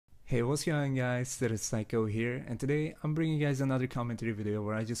Hey, what's going on guys, that is Psycho here, and today I'm bringing you guys another commentary video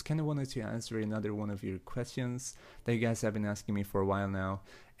where I just kind of wanted to answer another one of your questions that you guys have been asking me for a while now.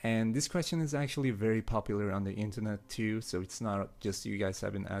 And this question is actually very popular on the internet too, so it's not just you guys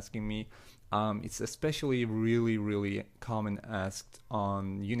have been asking me. It's especially really common asked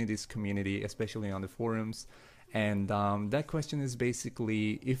on Unity's community, especially on the forums. And that question is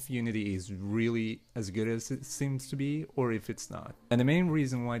basically if Unity is really as good as it seems to be, or if it's not. And the main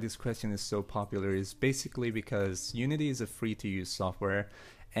reason why this question is so popular is basically because Unity is a free-to-use software,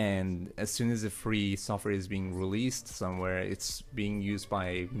 and as soon as a free software is being released somewhere, it's being used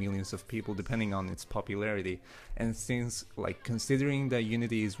by millions of people depending on its popularity. And since, considering that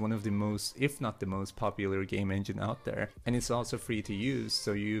Unity is one of the most, if not the most popular game engine out there, and it's also free to use,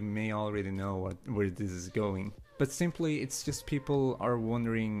 so you may already know where this is going. But simply, it's just people are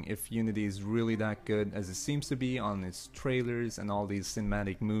wondering if Unity is really that good as it seems to be on its trailers and all these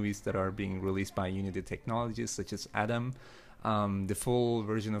cinematic movies that are being released by Unity technologies such as Adam. The full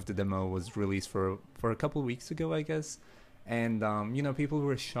version of the demo was released for a couple weeks ago, I guess, and people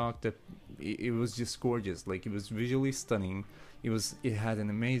were shocked that it was just gorgeous. Like, it was visually stunning. It had an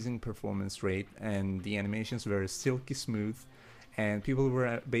amazing performance rate, and the animations were silky smooth. And people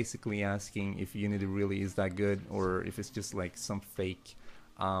were basically asking if Unity really is that good, or if it's just like some fake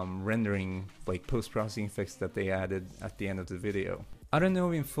rendering, like post-processing effects that they added at the end of the video. I don't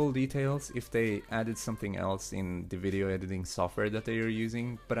know in full details if they added something else in the video editing software that they are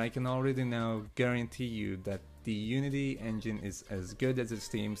using, but I can already now guarantee you that the Unity engine is as good as it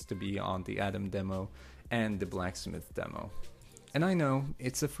seems to be on the Adam demo and the Blacksmith demo. And I know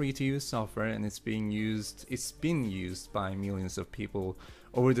it's a free-to-use software, and it's been used by millions of people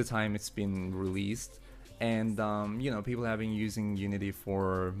over the time it's been released. And people have been using Unity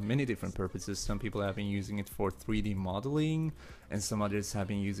for many different purposes. Some people have been using it for 3D modeling, and some others have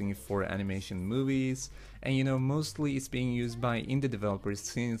been using it for animation movies. And mostly it's being used by indie developers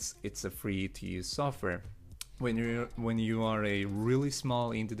since it's a free-to-use software. When you are a really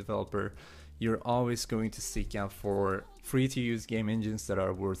small indie developer, you're always going to seek out for free-to-use game engines that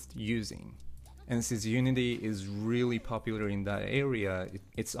are worth using. And since Unity is really popular in that area,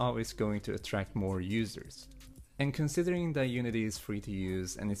 it's always going to attract more users. And considering that Unity is free to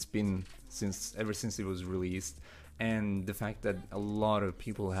use, and it's been ever since it was released, and the fact that a lot of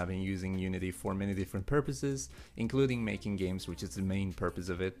people have been using Unity for many different purposes, including making games, which is the main purpose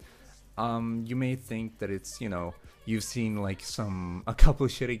of it, you may think that it's, you've seen like a couple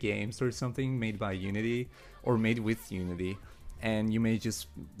of shitty games or something made by Unity, or made with Unity, and you may just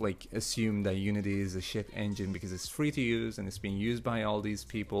assume that Unity is a shit engine because it's free to use and it's being used by all these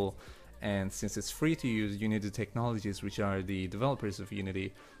people. And since it's free to use, Unity Technologies, which are the developers of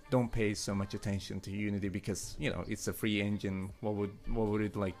Unity, don't pay so much attention to Unity because it's a free engine. What would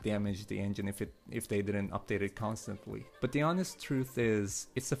it damage the engine if they didn't update it constantly? But the honest truth is,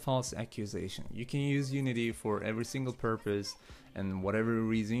 it's a false accusation. You can use Unity for every single purpose and whatever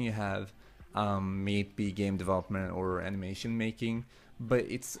reason you have. May it be game development or animation making, but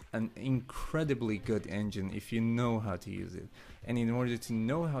it's an incredibly good engine if you know how to use it. And in order to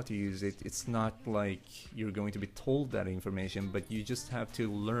know how to use it, it's not like you're going to be told that information, but you just have to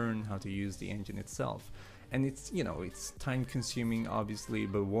learn how to use the engine itself. And it's time consuming obviously,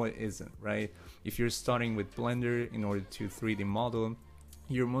 but what isn't, right? If you're starting with Blender in order to 3D model,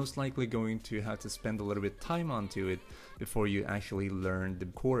 you're most likely going to have to spend a little bit of time onto it before you actually learn the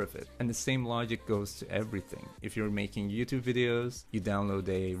core of it. And the same logic goes to everything. If you're making YouTube videos, you download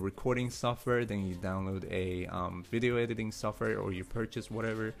a recording software, then you download a video editing software, or you purchase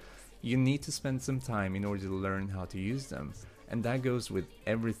whatever. You need to spend some time in order to learn how to use them. And that goes with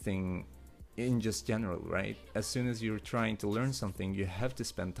everything in just general, right? As soon as you're trying to learn something, you have to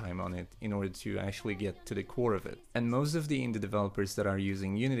spend time on it in order to actually get to the core of it. And most of the indie developers that are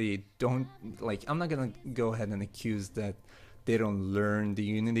using Unity don't, I'm not gonna go ahead and accuse that they don't learn the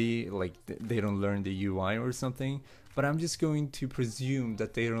Unity, they don't learn the UI or something, but I'm just going to presume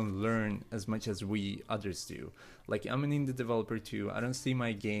that they don't learn as much as we others do. I'm an indie developer too. I don't see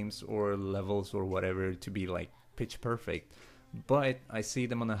my games or levels or whatever to be pitch perfect, but I see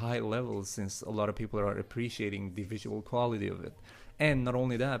them on a high level since a lot of people are appreciating the visual quality of it. And not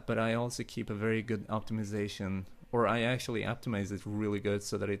only that, but I also keep a very good optimization, or I actually optimize it really good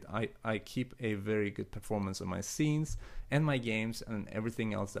so that I keep a very good performance on my scenes and my games and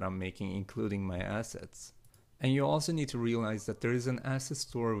everything else that I'm making, including my assets. And you also need to realize that there is an asset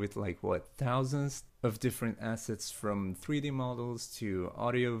store with thousands of different assets, from 3D models to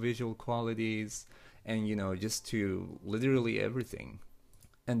audio visual qualities, and just to literally everything.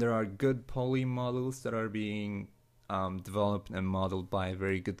 And there are good poly models that are being developed and modeled by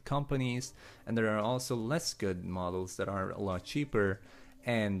very good companies, and there are also less good models that are a lot cheaper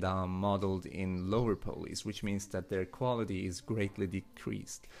and modeled in lower polys, which means that their quality is greatly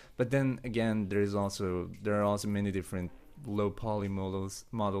decreased. But then again, there are also many different low poly models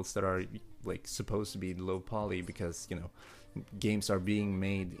that are like supposed to be low poly because, you know, games are being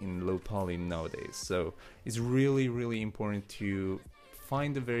made in low poly nowadays. So it's really important to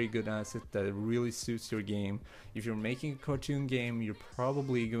find a very good asset that really suits your game. If you're making a cartoon game, you're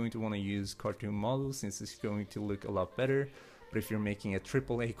probably going to want to use cartoon models since it's going to look a lot better. But if you're making a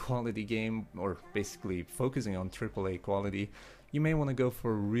AAA quality game, or basically focusing on AAA quality, you may want to go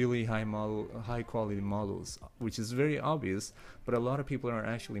for really high quality models, which is very obvious, but a lot of people are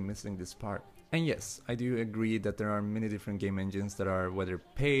actually missing this part. And yes, I do agree that there are many different game engines that are whether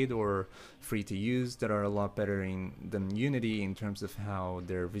paid or free to use that are a lot better than Unity in terms of how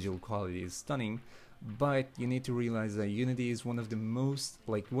their visual quality is stunning. But you need to realize that Unity is one of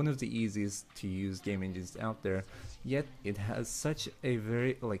the easiest to use game engines out there, yet it has such a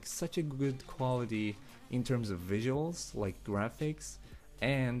good quality in terms of visuals, like graphics,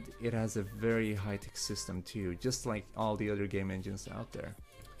 and it has a very high-tech system too, just like all the other game engines out there.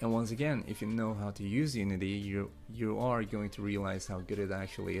 And once again, if you know how to use Unity, you are going to realize how good it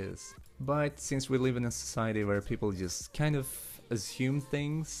actually is. But since we live in a society where people just kind of assume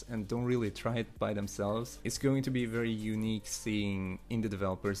things and don't really try it by themselves, it's going to be very unique seeing indie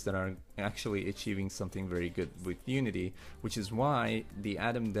developers that are actually achieving something very good with Unity, which is why the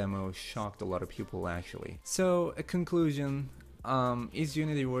Atom demo shocked a lot of people actually. So a conclusion, is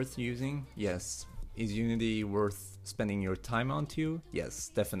Unity worth using? Yes. Is Unity worth spending your time on too? Yes,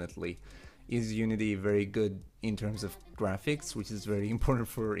 definitely. Is Unity very good in terms of graphics, which is very important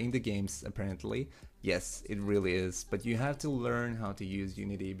for indie games apparently? Yes, it really is, but you have to learn how to use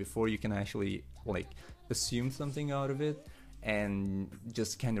Unity before you can actually like assume something out of it and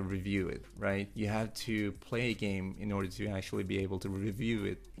just kind of review it, right? You have to play a game in order to actually be able to review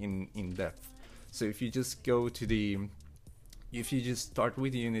it in depth. So if you just start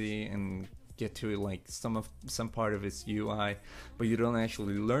with Unity and get to like some part of its UI, but you don't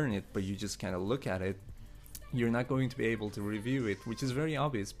actually learn it, but you just kind of look at it, you're not going to be able to review it, which is very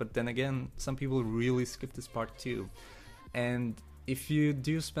obvious. But then again, some people really skip this part too. And if you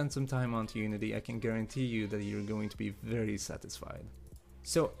do spend some time onto Unity, I can guarantee you that you're going to be very satisfied.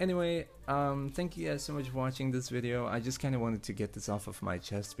 So anyway, thank you guys so much for watching this video. I just kind of wanted to get this off of my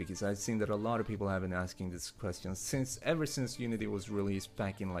chest because I've seen that a lot of people have been asking this question ever since Unity was released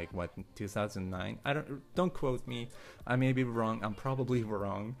back in like what, 2009? Don't quote me, I may be wrong, I'm probably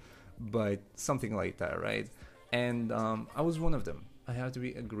wrong, but something like that, right? And I was one of them. I have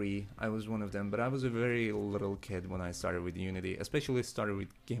to agree, I was one of them, but I was a very little kid when I started with Unity, especially started with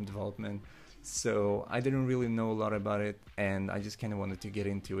game development. So I didn't really know a lot about it, and I just kind of wanted to get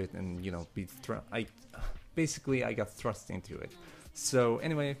into it and, you know, I got thrust into it. So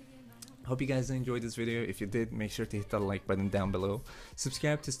anyway, hope you guys enjoyed this video. If you did, make sure to hit that like button down below.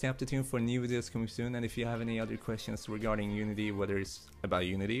 Subscribe to stay up to tune for new videos coming soon, and if you have any other questions regarding Unity, whether it's about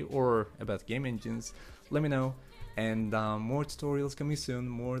Unity or about game engines, let me know. And more tutorials coming soon,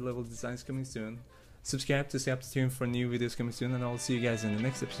 more level designs coming soon. Subscribe to stay up to tune for new videos coming soon, and I'll see you guys in the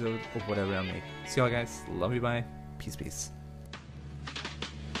next episode of whatever I make. See y'all guys, love you, bye, peace.